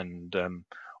that, and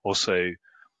also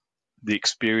the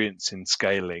experience in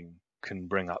scaling can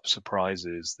bring up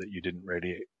surprises that you didn't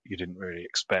really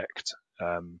expect.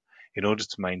 In order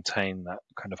to maintain that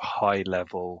kind of high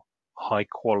level, high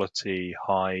quality,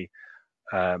 high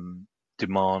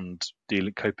demand,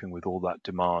 coping with all that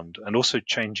demand, and also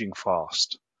changing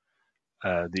fast.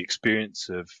 The experience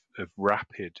of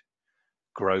rapid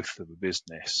growth of a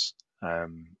business,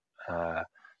 and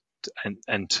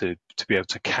to be able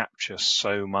to capture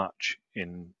so much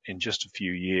in just a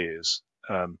few years.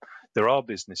 There are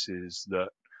businesses that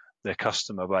their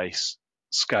customer base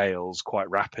scales quite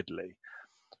rapidly,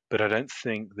 but I don't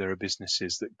think there are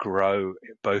businesses that grow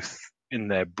both in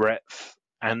their breadth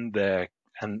and their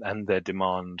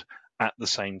demand at the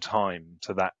same time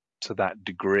to that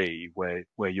degree where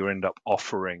you end up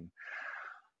offering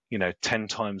 10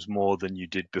 times more than you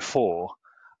did before,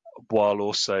 while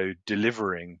also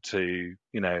delivering to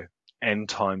n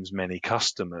times many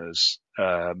customers.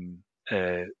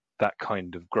 That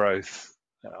kind of growth,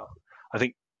 I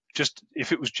think, just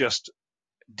if it was just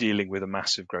dealing with a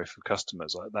massive growth of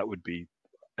customers, that would be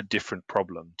a different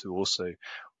problem, to also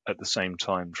at the same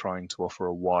time trying to offer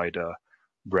a wider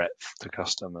breadth to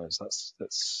customers.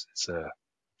 It's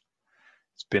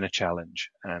been a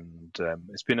challenge, and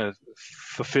it's been a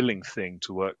fulfilling thing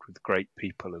to work with great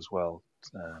people as well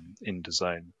in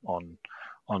DAZN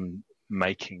on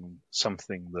making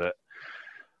something that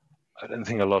I don't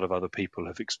think a lot of other people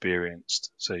have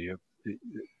experienced. So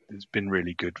it's been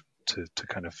really good to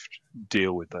kind of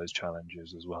deal with those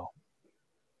challenges as well.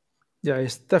 Yeah,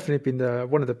 it's definitely been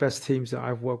one of the best teams that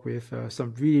I've worked with.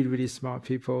 Some really, really smart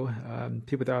people,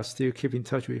 people that I still keep in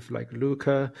touch with, like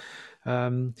Luca,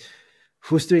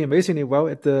 who's doing amazingly well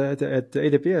at the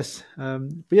AWS.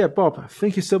 But yeah, Bob,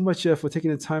 thank you so much for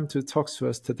taking the time to talk to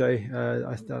us today.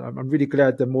 I'm really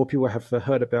glad that more people have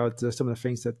heard about some of the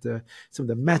things some of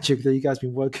the magic that you guys have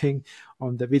been working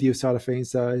on the video side of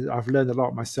things. I've learned a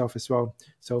lot myself as well.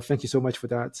 So thank you so much for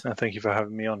that. Thank you for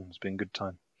having me on. It's been a good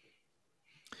time.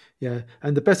 Yeah,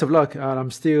 and the best of luck.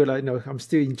 I'm still I'm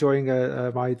still enjoying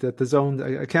the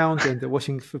DAZN account and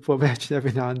watching football match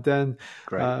every now and then.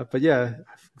 Great. But yeah,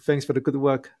 thanks for the good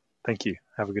work. Thank you.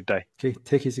 Have a good day. Okay,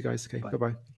 take it easy, guys. Okay, bye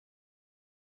bye.